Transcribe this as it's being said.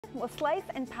Well, Slice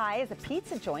and Pie is a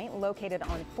pizza joint located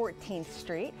on 14th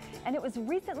Street, and it was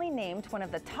recently named one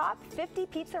of the top 50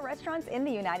 pizza restaurants in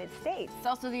the United States. It's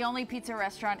also the only pizza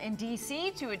restaurant in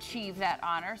D.C. to achieve that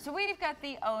honor. So we've got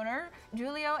the owner,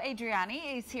 Giulio Adriani.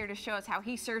 He's here to show us how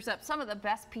he serves up some of the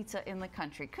best pizza in the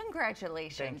country.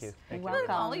 Congratulations. Thank you. Thank You're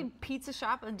the only pizza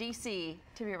shop in D.C.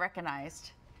 to be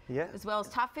recognized. Yeah. As well as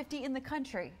top 50 in the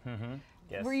country. Mm-hmm.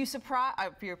 Yes. Were you surprised?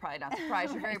 You're probably not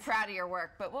surprised. You're very proud of your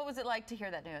work. But what was it like to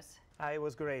hear that news? It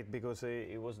was great because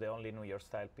it was the only New York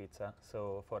style pizza,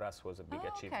 so for us was a big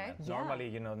achievement. Yeah. Normally,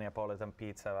 you know, Neapolitan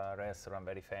pizza restaurant,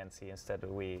 very fancy. Instead,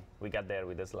 we got there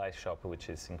with a slice shop, which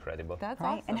is incredible. That's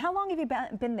right. awesome. And how long have you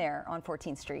been there on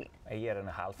 14th Street? A year and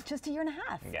a half. Just a year and a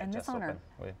half. Yeah, and just this honor.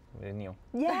 open. We're new.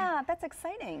 Yeah, that's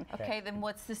exciting. Okay, then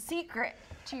what's the secret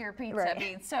to your pizza Right.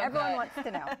 being so Everyone good? wants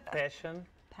to know. Passion.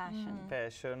 Passion.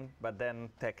 Passion, but then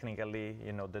technically,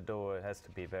 you know, the dough has to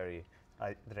be very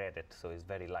hydrated, so it's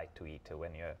very light to eat.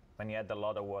 When you add a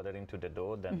lot of water into the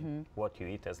dough, then what you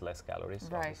eat has less calories,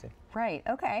 obviously. Right,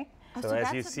 okay. So so as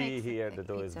that's you what see makes here, the the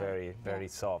dough is pizza. very, very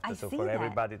soft. I So see for that.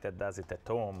 everybody that does it at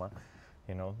home,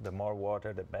 you know, the more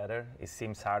water, the better. It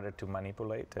seems harder to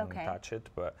manipulate and touch it,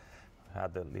 but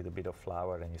add a little bit of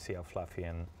flour, and you see how fluffy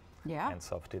and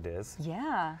soft it is.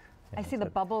 Yeah. I see the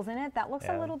bubbles in it. That looks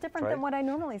a little different than what I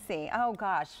normally see. Oh,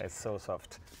 gosh. It's so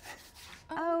soft.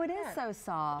 Oh, it is so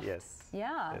soft. Yes.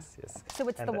 Yeah. Yes, yes. So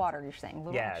it's the water you're saying, a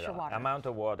little extra the water. amount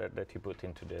of water that you put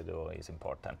into the dough is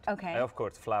important. Okay. And of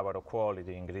course, flour or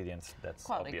quality ingredients, that's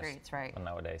Quality obvious ingredients, right.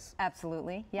 nowadays.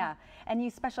 Absolutely, yeah. And you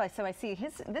specialize, so I see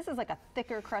this is like a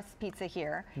thicker crust pizza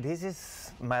here. This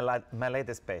is my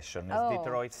latest passion. It's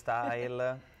Detroit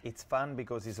style. It's fun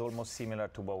because it's almost similar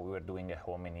to what we were doing at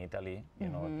home in Italy. You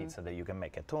know, a pizza that you can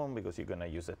make at home because you're gonna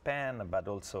use a pan, but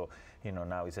also, you know,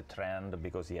 now it's a trend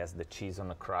because it has the cheese on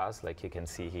the crust, like you can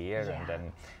see here, and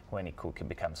then when you cook, it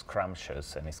becomes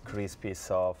scrumptious and it's crispy,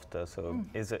 soft. So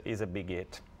it's a big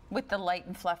hit. With the light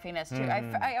and fluffiness too.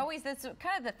 I always, that's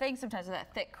kind of the thing sometimes with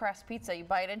that thick crust pizza, you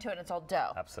bite into it and it's all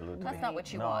dough. Absolutely. That's not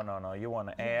what you want. No. You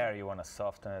want air, you want a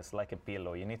softness, like a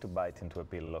pillow. You need to bite into a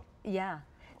pillow. Yeah.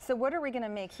 So what are we going to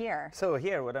make here? So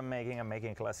here, what I'm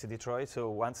making classic Detroit. So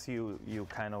once you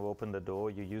kind of open the dough,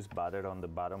 you use butter on the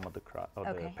bottom of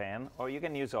the pan, or you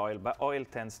can use oil, but oil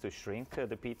tends to shrink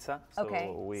the pizza. So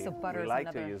we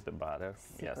like to use the butter.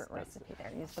 Secret recipe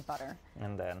there. Use the butter.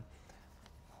 And then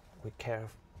we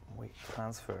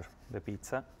transfer the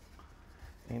pizza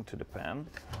into the pan,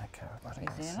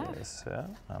 like this,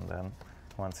 and then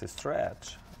once it's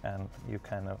stretched, and you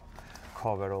kind of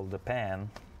cover all the pan,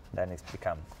 then it's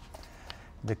become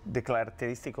the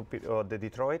characteristic of the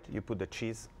Detroit. You put the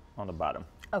cheese on the bottom.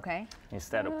 Okay.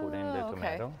 Instead of putting the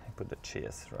tomato, you put the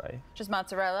cheese, right? Just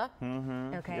mozzarella?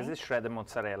 Okay. This is shredded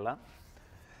mozzarella.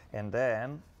 And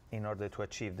then, in order to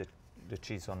achieve the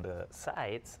cheese on the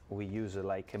sides, we use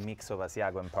like a mix of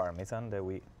Asiago and Parmesan that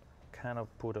we kind of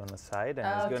put on the side, and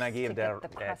it's gonna give the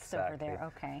crust over there.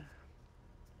 Okay.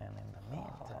 And in the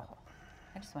meantime,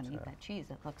 I just want to eat that cheese.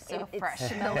 It looks so It fresh and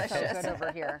smells so delicious. good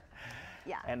over here.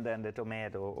 Yeah. and then the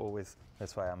tomato always.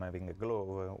 That's why I'm having a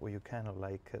glove. Where you kind of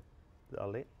like a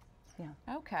it. Yeah.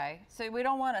 Okay, so we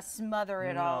don't want to smother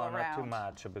it all around. No, not too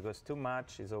much, because too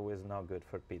much is always not good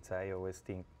for pizza. I always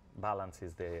think balance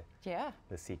is the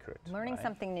secret. Learning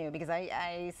something new, because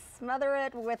I smother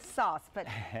it with sauce, but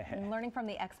I'm learning from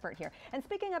the expert here. And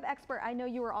speaking of expert, I know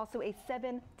you are also a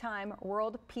 7-time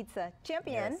world pizza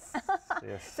champion.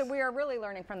 Yes. So we are really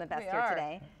learning from the best here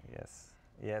today.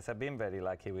 Yes, I've been very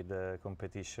lucky with the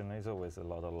competition. There's always a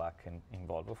lot of luck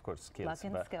involved, of course, skills. Luck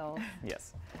and skills.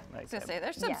 Yes. I was going to say,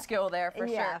 there's some skill there for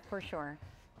sure. Yeah, for sure.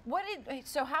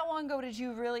 So how long ago did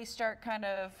you really start kind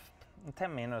of...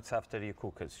 10 minutes after you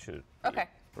cook it should Okay,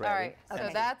 be ready. all right.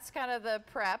 So that's kind of the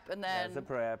prep, and then... That's the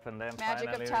prep, and then magic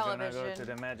finally of we're going to go television.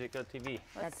 to the magic of TV.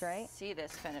 That's right. See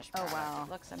this finished Oh, product. wow.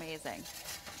 It looks amazing.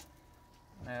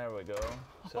 There we go.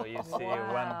 So you see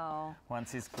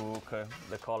once it's cooked,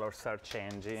 the colors start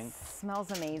changing.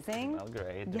 Smells amazing. Smells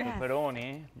great. The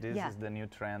pepperoni, this is the new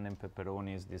trend in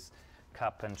pepperoni, is this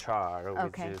cup and char,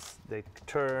 which is they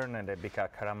turn and they become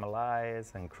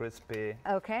caramelized and crispy.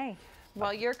 Okay.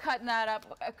 Well, you're cutting that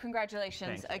up.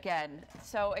 Congratulations again.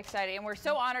 So exciting. And we're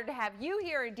so honored to have you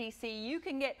here in DC. You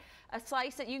can get a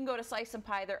slice you can go to Slice and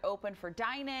Pie. They're open for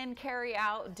dine-in, carry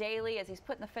out daily as he's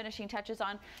putting the finishing touches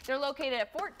on. They're located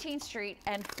at 14th Street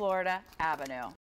and Florida Avenue.